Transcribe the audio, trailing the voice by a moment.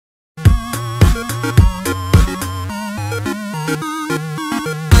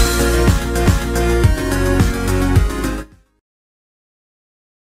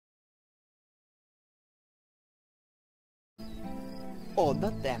da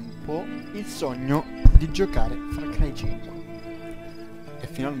tempo il sogno di giocare Far Cry 5 e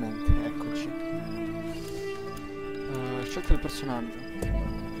finalmente eccoci. Scelta il personaggio.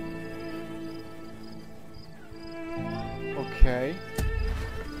 Ok.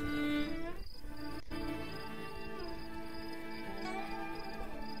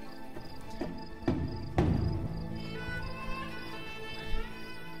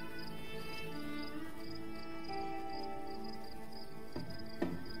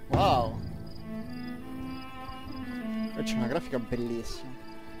 Wow. E c'è una grafica bellissima.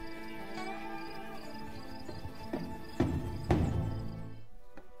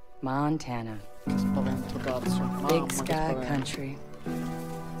 Montana. Che spavento, cazzo. Big sky country.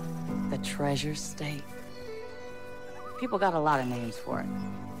 The treasure state. People got a lot of names for it.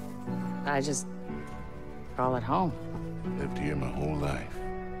 I just call it home. Lived here my whole life.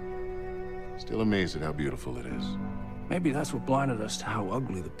 Still amazed at how beautiful it is. Maybe that's what blinded us to how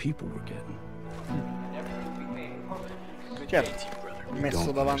ugly the people were getting. Certo,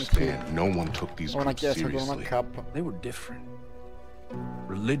 messo davanti no one took these a una chiesa con una cappa. They were different.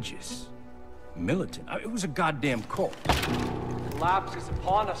 Religious. Militant. It was a goddamn cult. Collapse is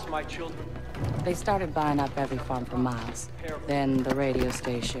upon us, my children. They started buying up every farm for miles. Then the radio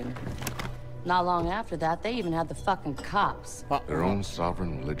station. Not long after that, they even had the fucking cops. Their own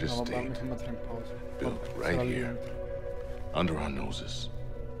sovereign religious state. Built right here. Under our noses.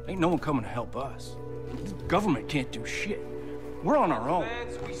 Ain't no one coming to help us. The government can't do shit. We're on our own.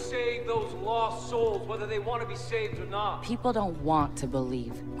 We save those lost souls, whether they want to be saved or not. People don't want to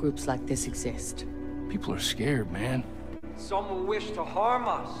believe groups like this exist. People are scared, man. Some will wish to harm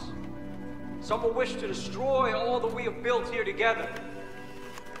us. Some will wish to destroy all that we have built here together.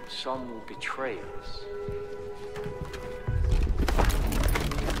 Some will betray us.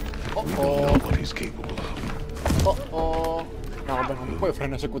 We don't know what he's capable of. No, vabbè, non puoi fare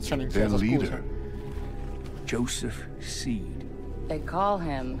un'esecuzione in chiesa, scusa. Joseph Seed. They call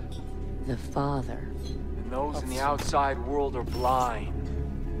him the Father. And those in the outside world are blind.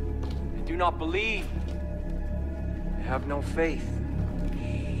 They do not believe. They have no faith.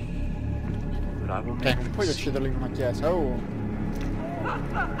 But I will make non puoi ucciderlo in una chiesa, oh.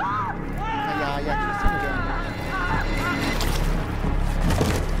 Aia, che stiamo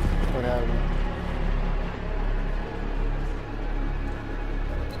facendo?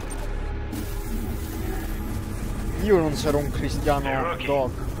 Io non sarò un cristiano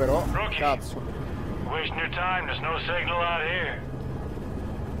dog, però cazzo. Wasting your time, there's no signal out here.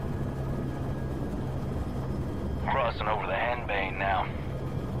 Crossing over the henbane now.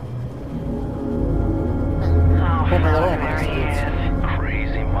 There he is.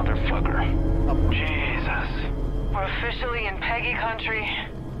 Crazy motherfucker. Jesus. We're officially in Peggy country.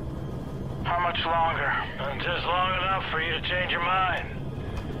 How much longer? Just long enough for you to change your mind.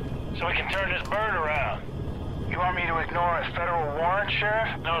 So we can turn this bird around. You want me to ignore a federal warrant,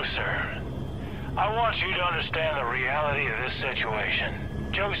 Sheriff? No, sir. I want you to understand the reality of this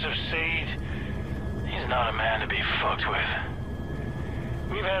situation. Joseph Seed, he's not a man to be fucked with.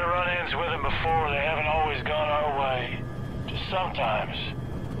 We've had run-ins with him before. They haven't always gone our way. Just sometimes.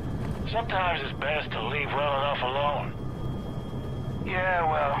 Sometimes it's best to leave well enough alone. Yeah,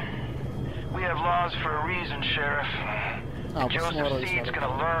 well, we have laws for a reason, Sheriff. Joseph Seed's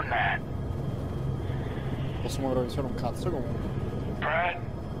gonna learn that. Posso muovere solo un cazzo comunque. Pratt,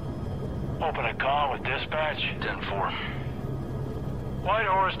 open a call with dispatch. 10-4. White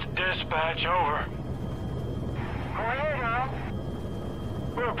Horse to dispatch, over.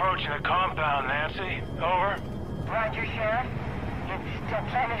 We're approaching the compound, Nancy. Over. Roger, Sheriff. You still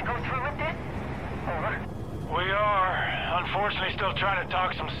planning to go through with this? Over. We are. Unfortunately, still trying to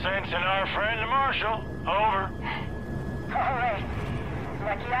talk some sense in our friend, the Marshal. Over. All right.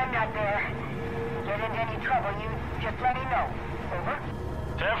 Lucky I'm not there. Get into any trouble, you just let me know. Over.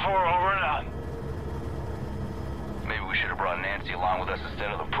 10-4, over and out. Maybe we should have brought Nancy along with us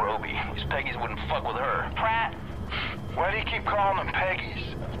instead of the Proby. These Peggies wouldn't fuck with her. Pratt. Why do you keep calling them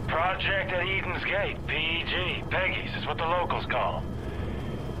Peggies? Project at Eden's Gate, PEG. Peggies is what the locals call them.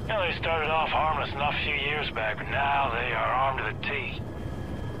 You know, they started off harmless enough a few years back, but now they are armed to the teeth.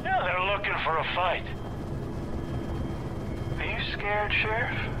 Yeah, they're looking for a fight. Are you scared,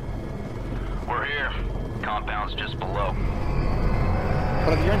 Sheriff? We're here. Compound's just below.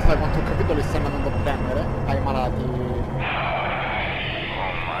 Praticamente da quanto ho capito li stanno andando a prendere ai malati. Oh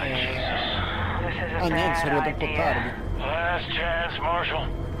my Jesus. Niente, sono arrivato un po' tardi. Last chance, Marshal.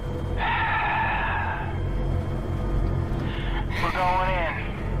 We're going in.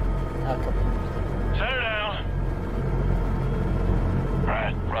 Ah, capito. Set her down.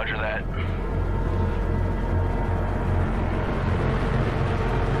 Right. Roger that.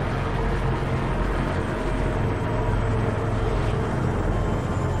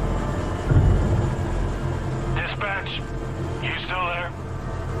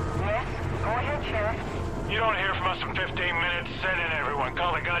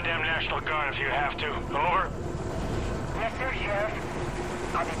 Call the goddamn National Guard if you have to. Over. Yes, sir, Sheriff.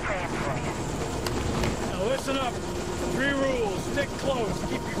 I'll be praying for you. Now listen up. 3 rules. Stick close.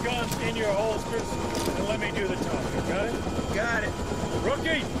 Keep your guns in your holsters. And let me do the talking. Got it? Got it.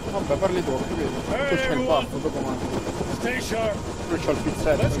 Rookie! Vabbè, parli tu, capito? Tu c'hai il baffo, dopo mando. Stay sharp. Tu c'ho il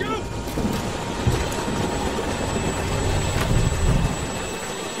pizzetto. Let's go!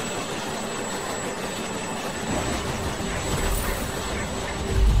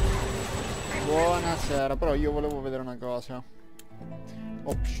 Buonasera, però io volevo vedere una cosa.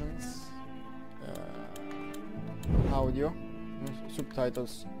 Options. Audio.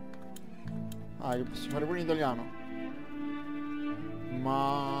 Subtitles. Ah, io posso fare pure in italiano.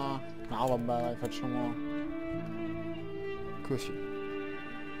 Ma... no, vabbè, dai, facciamo... così.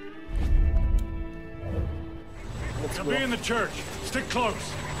 I'll be in the church. Stick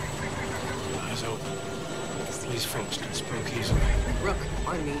close. Eyes open. These folks can spook easily. Rook,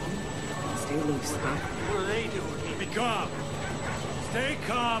 I'm meeting. Stay loose, huh? What are they doing? Be calm. Stay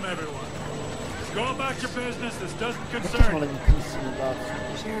calm, everyone. Just go about your business. This doesn't concern you.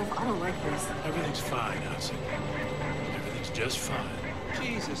 Sheriff, I don't like this. Everything's fine, Hudson. Everything's just fine.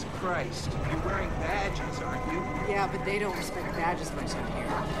 Jesus Christ. You're wearing badges, aren't you? Yeah, but they don't respect badges much out here.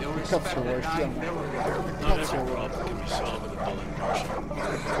 They'll respect the 9mm. Not every problem can be solved with a bullet motion.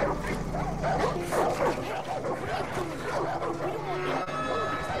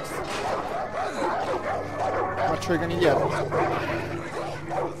 Faccio i cani dietro.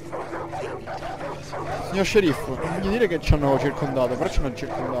 Signor sceriffo, non gli dire che ci hanno circondato, però ci hanno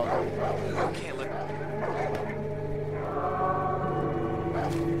circondato.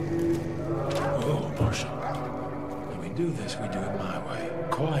 Oh, Marshal. When we do this, we do it my way.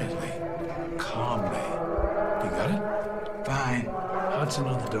 Quietly. Calmly. You got it? Fine. Hudson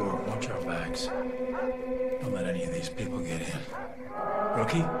on the door. Watch our backs. Don't let any of these people get in.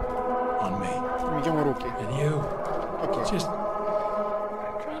 Rookie, on me. Mi chiamo Rookie. And you. Ok. Just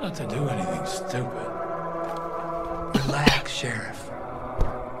try not to do anything stupid. Relax, Sheriff.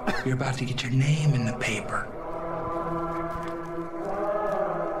 You're about to get your name in the paper.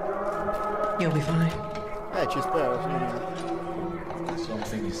 You'll be fine. Ci spero, signore.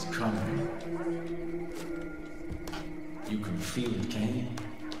 Something is coming. You can feel it, can you?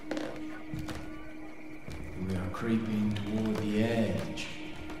 We are creeping toward the edge.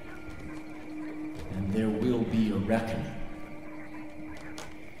 And there will be a reckoning.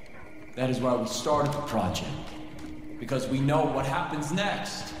 That is why we started the project. Because we know what happens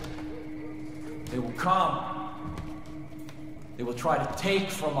next. They will come. They will try to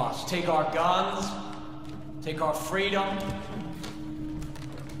take from us. Take our guns. Take our freedom.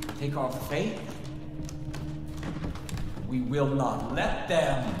 Take our faith. We will not let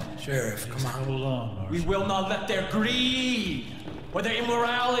them. Sheriff, come on. Hold on, Marshal. We will not let their greed, or their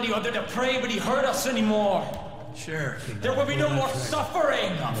immorality, or their depravity hurt us anymore. Sheriff. There will be no more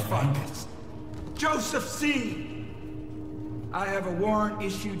suffering. Oh, fuck it. Joseph C. I have a warrant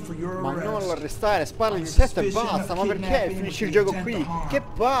issued for your Ma arrest. non lo arrestare, sparli in testa e basta, ma perché finisci il gioco qui? Che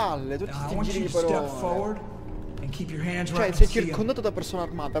palle, tutti sti giri di parole. Cioè, sei circondato da persone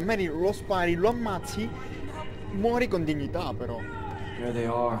armate, a me lo spari, lo ammazzi, muori con dignità però. Here they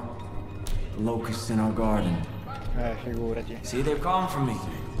are, the locusts in our garden. Figurati. See, they've come for me.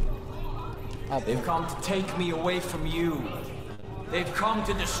 Ah, They've come to take me away from you. They've come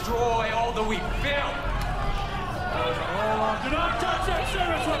to destroy all that we built. Hold on, do not touch that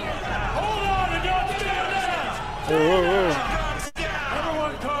service weapon! Hold on and don't stand down!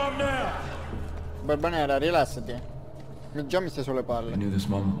 Everyone calm down! Barbanera, rilassati. Già mi stai sulle palle. I knew this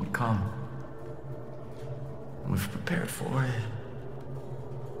moment would come. We've prepared for it.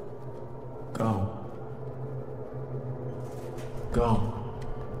 Go. Go.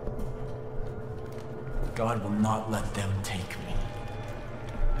 God will not let them take me.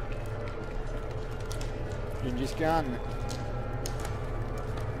 Gengis Khan.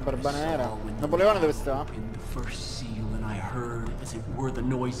 Barbanera. Napoleone dove sta? In the first seal, and I heard, as it were the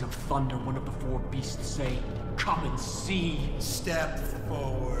noise of thunder, one of the four beasts say, "Come and see." Step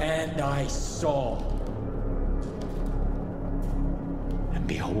forward. And I saw. And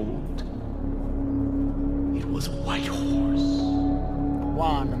behold, it was a white horse.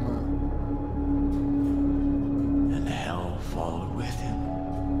 One. And hell followed with him.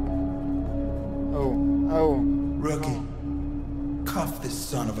 Oh. Rookie, cuff this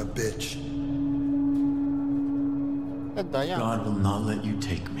son of a bitch. E dai, God will not let you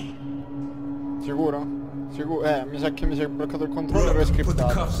take me. Sicuro? Sicuro? Mi sa che mi si è bloccato il controller e è Put the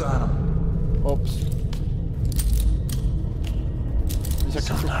scriptato. cuffs on him. Ops. Mi sa che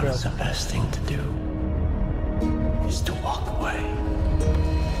ci ho Sometimes preso. the best thing to do is to walk away.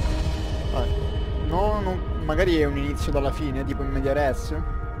 magari è un inizio dalla fine, tipo in media res. Non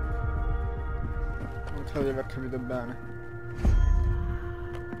credo di aver capito bene.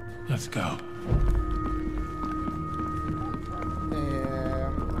 Let's go.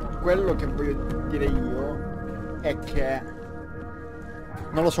 Quello che voglio dire io è che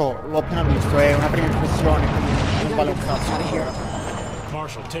non lo so, l'ho appena visto, è una prima impressione, quindi non vale un cazzo ancora.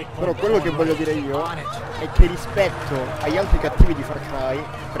 Però quello che voglio dire io è che rispetto agli altri cattivi di Far Cry,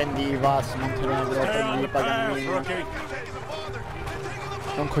 prendi i Vas, Montenegro, prendi i Paganini,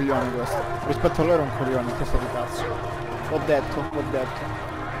 è un coglione questo. Rispetto a loro è un coglione, questo di cazzo. L'ho detto.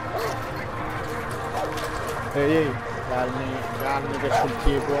 Ehi, calmi che c'è il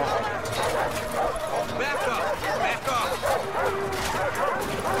tipo. Back up!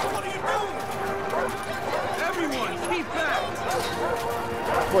 Everyone, keep back!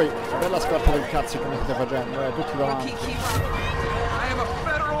 Poi, bella scarpa del cazzo come state facendo, tutti davanti. I am a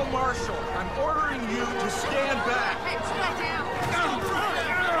federal marshal. I'm ordering you to stand back. Hey, stand down.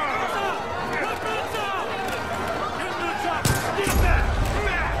 Get back!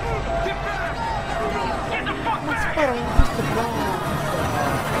 Get back! Get the fuck back! Sparo in questo plano.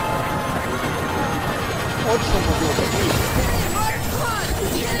 Oggi sono proprio così.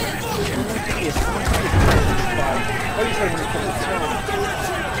 Non riesco. Poi mi serve un'informazione.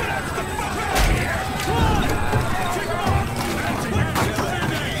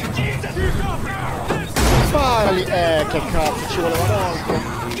 Sparali! Che cazzo, ci voleva molto.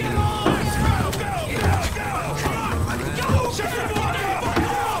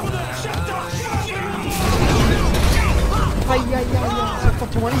 Ai, si è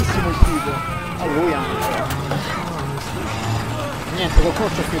fatto malissimo il tipo. A lui anche. Niente, qualcuno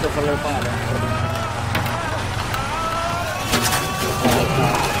ci ha finito fra le pale.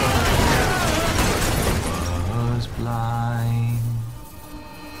 Was blind,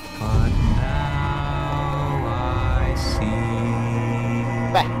 but now I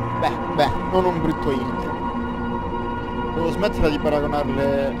see. Beh, non un brutto intro. Devo smettere di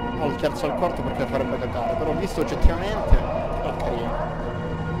paragonarle al terzo e al quarto perché farebbe cagare, però visto oggettivamente è carino.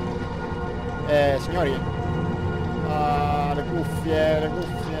 Signori, le cuffie.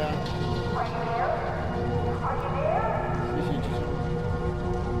 Sì, ci sono.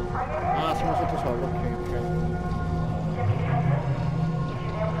 Ah, siamo sotto sopra, ok.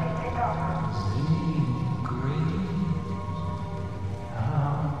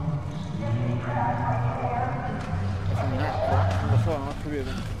 Non lo so, non ho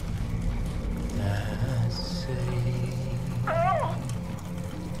capito.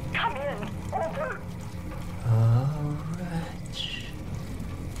 Come in, over.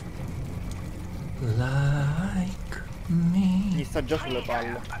 Like me. Mi sta già sulle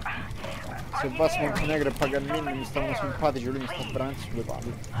palle. Se Vas Montenegro e Paganini mi stavano simpatici, lui mi sta veramente sulle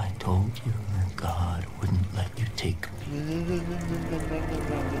palle. I told you that God wouldn't let you take me.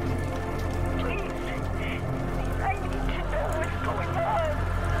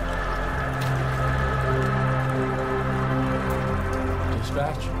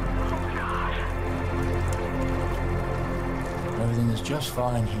 Dispatch. Everything is just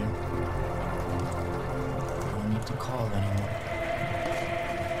fine here. No need to call anymore.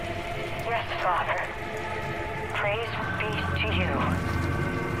 Yes, Father. Praise be to you.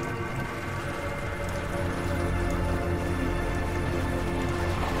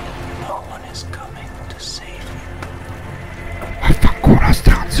 No one is coming to save you. Ancora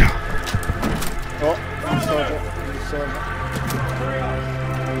stanza. Oh, non so.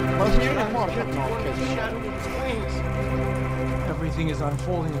 Ma la signorina è morta? No, ok, Everything is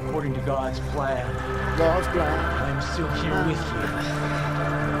unfolding according to God's plan. God's plan. I am still here with you.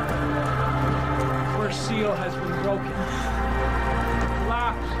 The first seal has been broken. The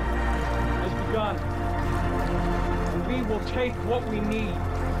collapse has begun. And we will take what we need.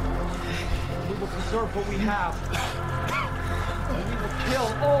 We will preserve what we have. And we will kill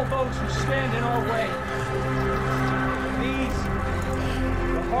all those who stand in our way. These,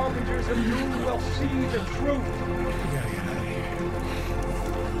 the harbingers of doom, will see the truth.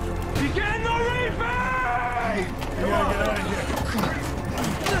 Begin the reaping! We gotta get out of here.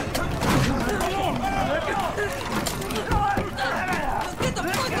 Get the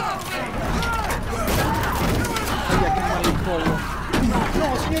fuck up! Aia, che male il collo. No,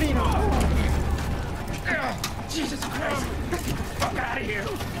 signorino! Jesus Christ! Get the fuck out of here!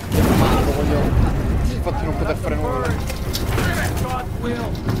 Che male, voglio. Infatti non poter fare nulla.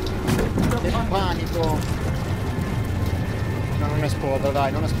 Che panico! No, non esplodere,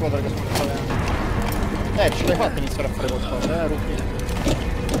 dai, non esplodere che sono spavento. Ce l'hai fatta iniziare a fare qualcosa, Ruffy?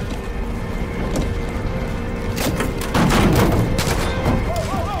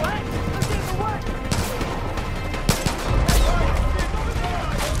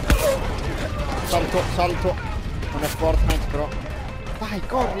 salto. Non è Fortnite però. Vai,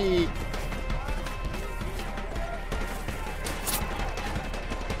 corri!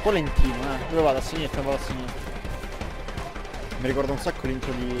 Un po' lentino, Dove vado? A sinistra, vado a sinistra. Mi ricorda un sacco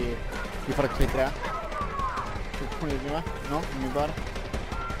l'intro di Far Cry 3. Qualcuno di prima? No? Non mi pare.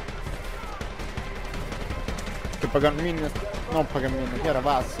 Che Paganmin. Non Paganmin, che era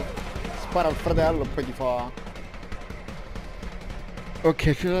Vaz. Spara al fratello e poi ti fa.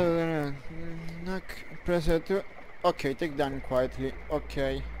 Ok, preset. Ok, take down quietly.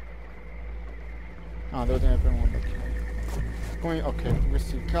 Ok. Ah, devo tenere premuto, ok. Come. Ok,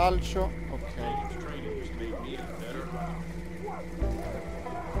 questo è il calcio. Ok. Non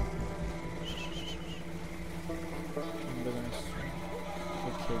vedo nessuno.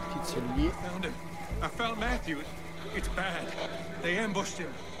 Ok, il tizio è lì. I found Matthew. It's bad. They ambushed him.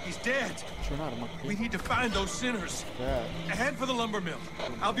 He's dead. C'è un'arma qui. We need to find those sinners. Dead. Head for the lumber mill.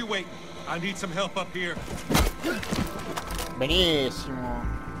 I'll be waiting. I need some help up here. Benissimo.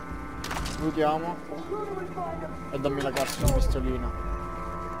 Lutiamo. E dammi la cazzo di pistolina.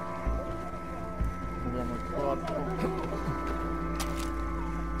 Muoviamo il corpo.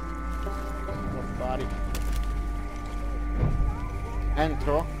 Barbari.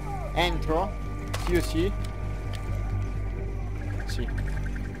 Entro? Entro? Sì o sì? Sì. Non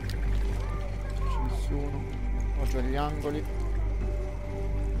c'è nessuno. Ho già gli angoli.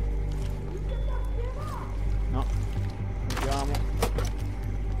 No. Andiamo.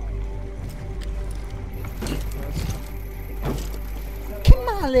 Che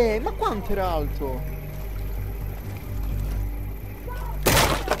male! Ma quanto era alto?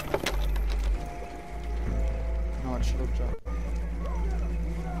 No, ce l'ho già.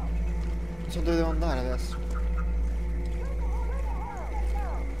 Non so dove devo andare adesso.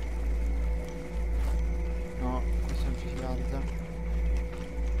 No, questa è infilata.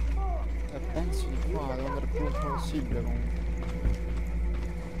 Penso di qua, devo andare il più lontano possibile comunque.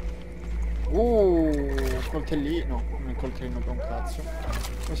 Coltellino. Non è coltellino per un cazzo.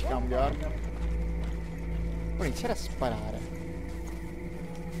 Come si cambia arma? Puoi iniziare a sparare.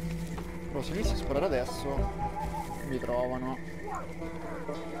 Però se inizi a sparare adesso mi trovano.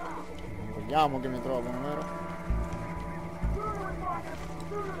 Non vogliamo che mi trovano, vero?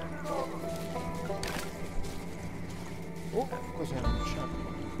 Cos'è? Non c'è.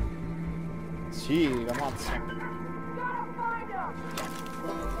 Sì, la mazza.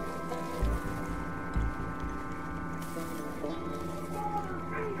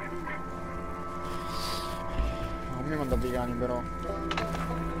 Non mi manda i cani però.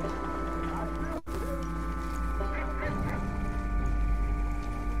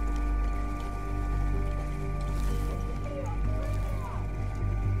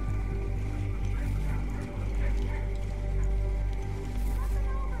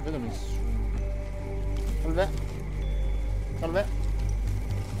 Non vedo nessuno. Salve. Salve.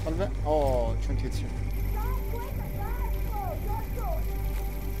 Salve. Oh, c'è un tizio.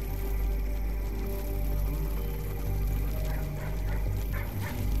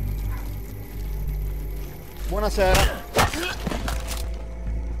 Buonasera.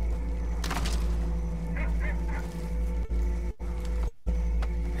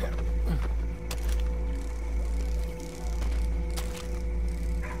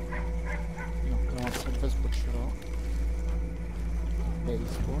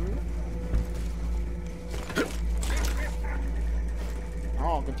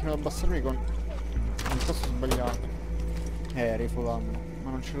 No, continuo ad abbassarmi con il tasto sbagliato. Rifugando, ma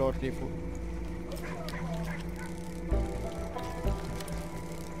non ce l'ho il rifugo.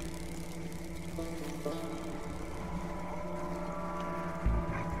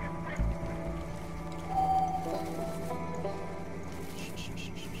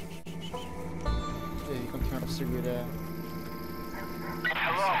 Devi continuare a seguire.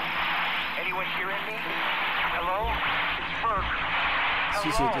 Hello? Anyone hearing me? Hello? It's Ferg. Sì,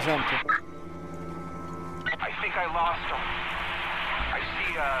 sì, ti sento. I think I lost him. I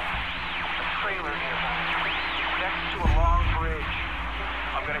see a trailer nearby, next to a long bridge.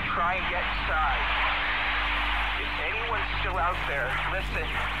 I'm gonna try and get inside. If anyone's still out there, listen.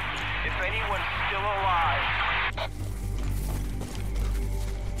 If anyone's still alive.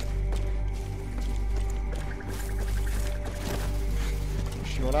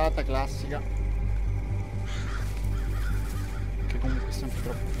 Scivolata classica. Che comunque è sempre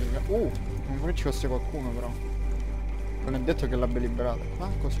troppo figa. Non ci fosse qualcuno però. Non è detto che l'abbia liberata. Qua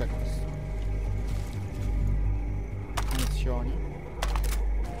cos'è questo? Munizioni.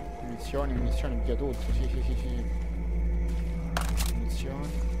 Munizioni, via tutto. Sì.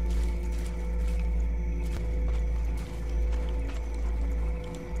 Munizioni.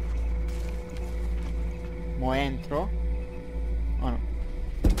 Mo entro. Oh no.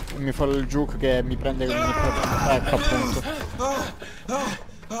 Mi fa il juke che mi prende come ecco appunto.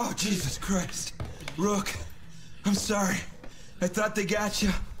 Oh, Jesus Christ. Rook, I'm sorry. I thought they got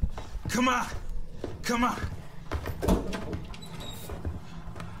you. Come on. Come on.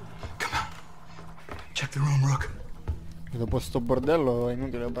 Come on. Check the room, Rook. Dopo sto bordello è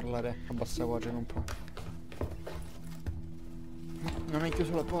inutile parlare a bassa voce, non può. Non hai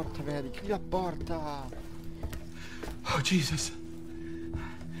chiuso la porta, vedi? Chiudi la porta. Oh, Jesus.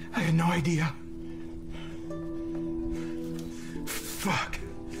 I had no idea. Fuck.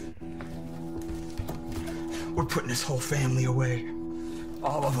 We're putting this whole family away.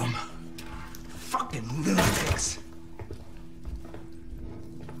 All of them. Fucking lunatics.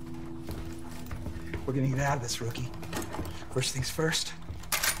 We're gonna get out of this, rookie. First things first,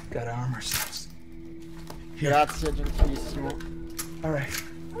 gotta arm ourselves. Here. Grazie, gentilissimo. All right.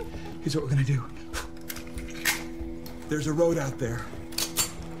 Here's what we're gonna do. There's a road out there.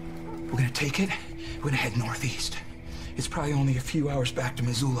 We're gonna take it. We're gonna head northeast. It's probably only a few hours back to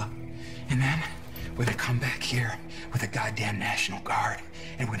Missoula. And then we're gonna come back here with a goddamn National Guard.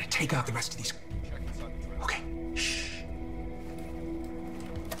 And we're gonna take out the rest of these... Okay, shh.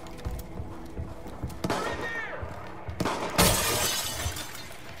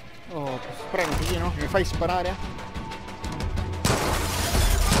 Oh, posso sparare un pochino? Mi fai sparare?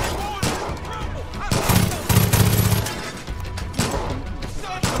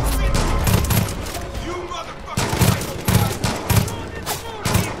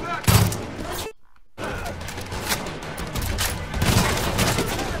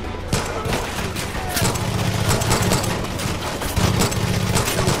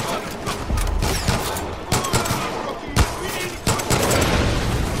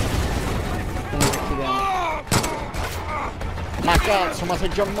 Ma cazzo, ma sei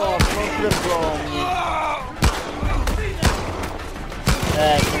già morto, non ti vergogni.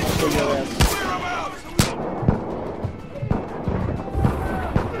 Sono morto io adesso.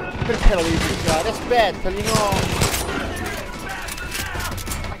 Perché lo devi picchiare? Aspettali, no!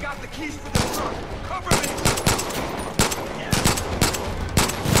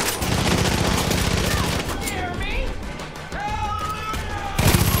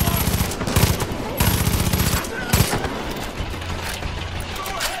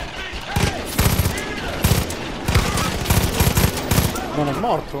 Non è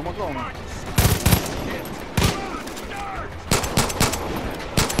morto, ma come?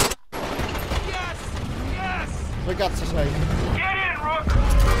 Dove cazzo sei?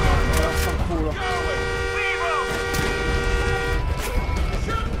 Vaffanculo.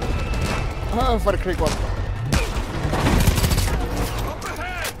 Ah, fare Cray 4.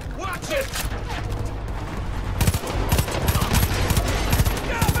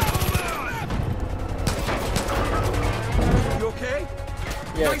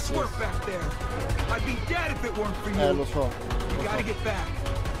 Nice work back there. I'd be dead if it weren't for you. Lo so. We gotta get back,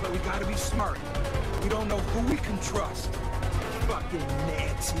 but we gotta be smart. We don't know who we can trust. Fucking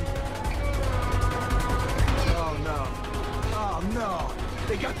Nancy. Oh no. Oh no.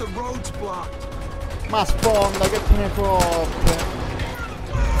 They got the roads blocked. Ma sponda, che te ne fotte.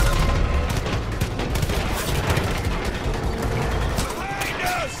 Behind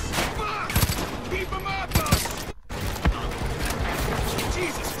us! Fuck! Keep them up!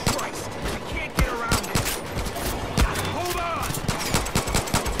 Jesus Christ! I can't get around it! Hold on!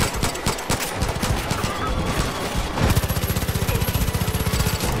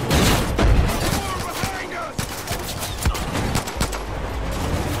 More behind us!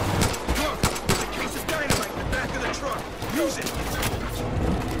 Look! There's a case of dynamite in the back of the truck! Use it!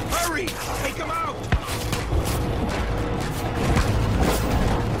 Hurry! Take them out!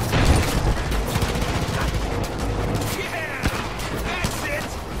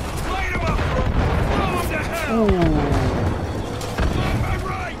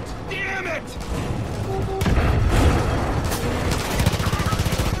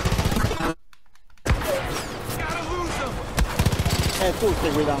 Tu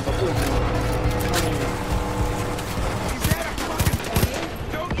stai guidando, tu.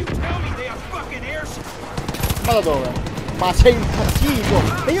 Ma da dove? Ma sei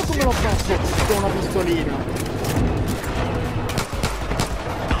impazzito! E io come l'ho fatto con una pistolina?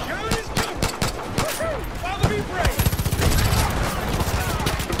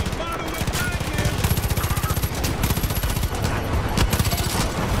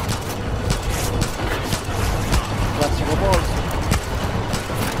 Classico polso.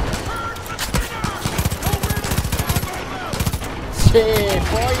 Sì,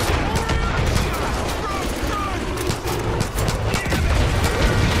 poi...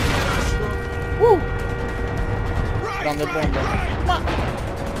 Grande bomba.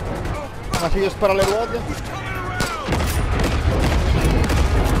 Ma se io sparo alle ruote?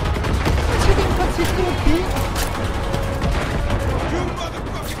 Siete impazziti tutti?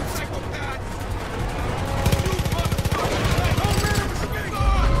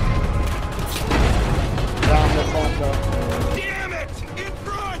 Grande bomba.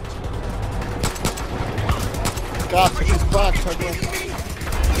 Cazzo, ci spaccia questo.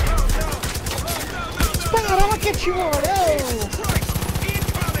 Spara, ma che ci vuole?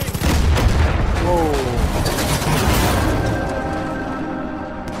 Oh.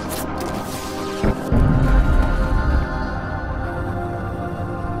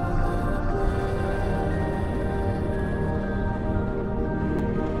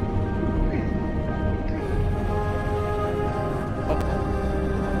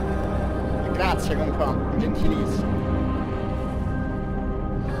 Grazie compà, gentilissimo.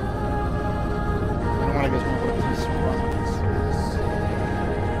 Meno male che sono fortissimo qua.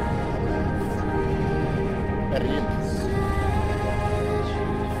 Per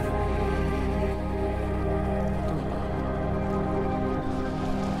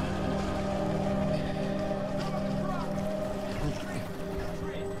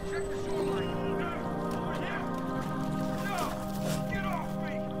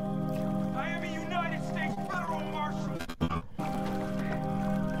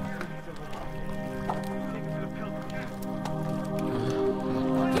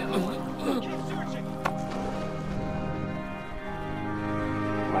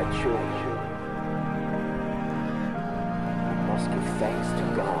My children, you must give thanks to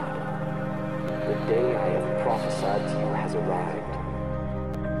God. The day I have prophesied to you has arrived.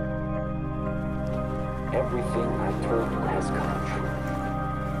 Everything I told you has come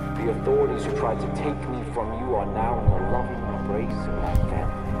true. The authorities who tried to take me from you are now in the loving embrace of my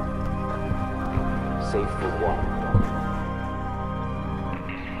family. Save for one.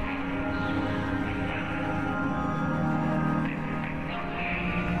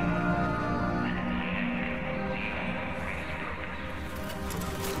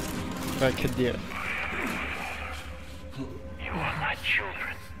 Che dire. You are my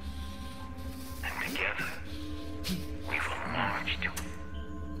children, and together we will march to.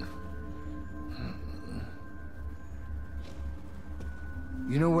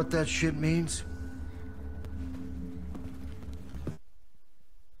 You know what that shit means?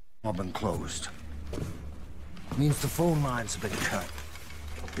 All been closed. It means the phone lines have been cut.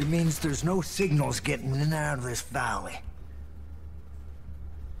 It means there's no signals getting in and out of this valley.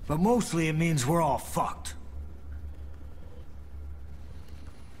 But mostly it means we're all fucked.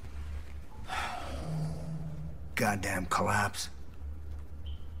 Goddamn collapse.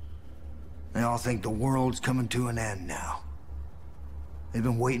 They all think the world's coming to an end now. They've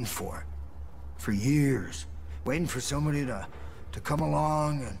been waiting for it. For years. Waiting for somebody to come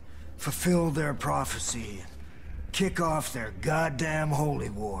along and fulfill their prophecy and kick off their goddamn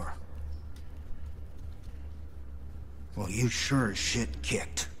holy war. Well, you sure as shit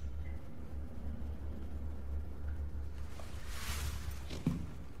kicked.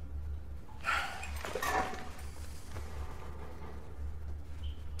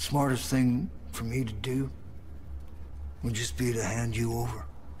 Smartest thing for me to do would just be to hand you over.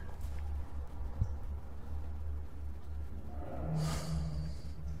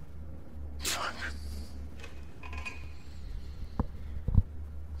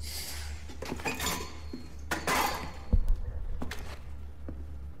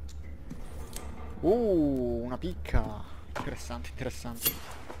 Una picca. Interessante, interessante.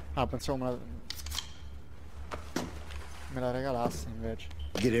 Ah, pensavo me la regalasse invece.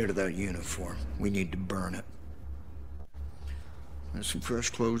 Get out of that uniform. We need to burn it. There's some fresh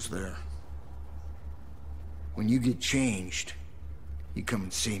clothes there. When you get changed, you come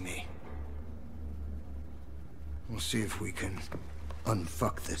and see me. We'll see if we can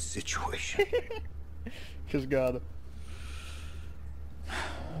unfuck this situation. Che sgado.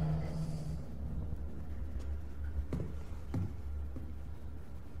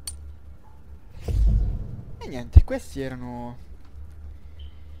 E niente, questi erano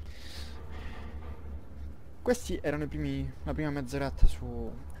la prima mezz'oretta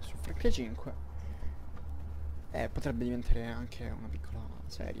su Far Cry 5. E potrebbe diventare anche una piccola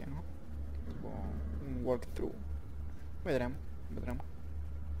serie, no? Tipo un walkthrough. Vedremo.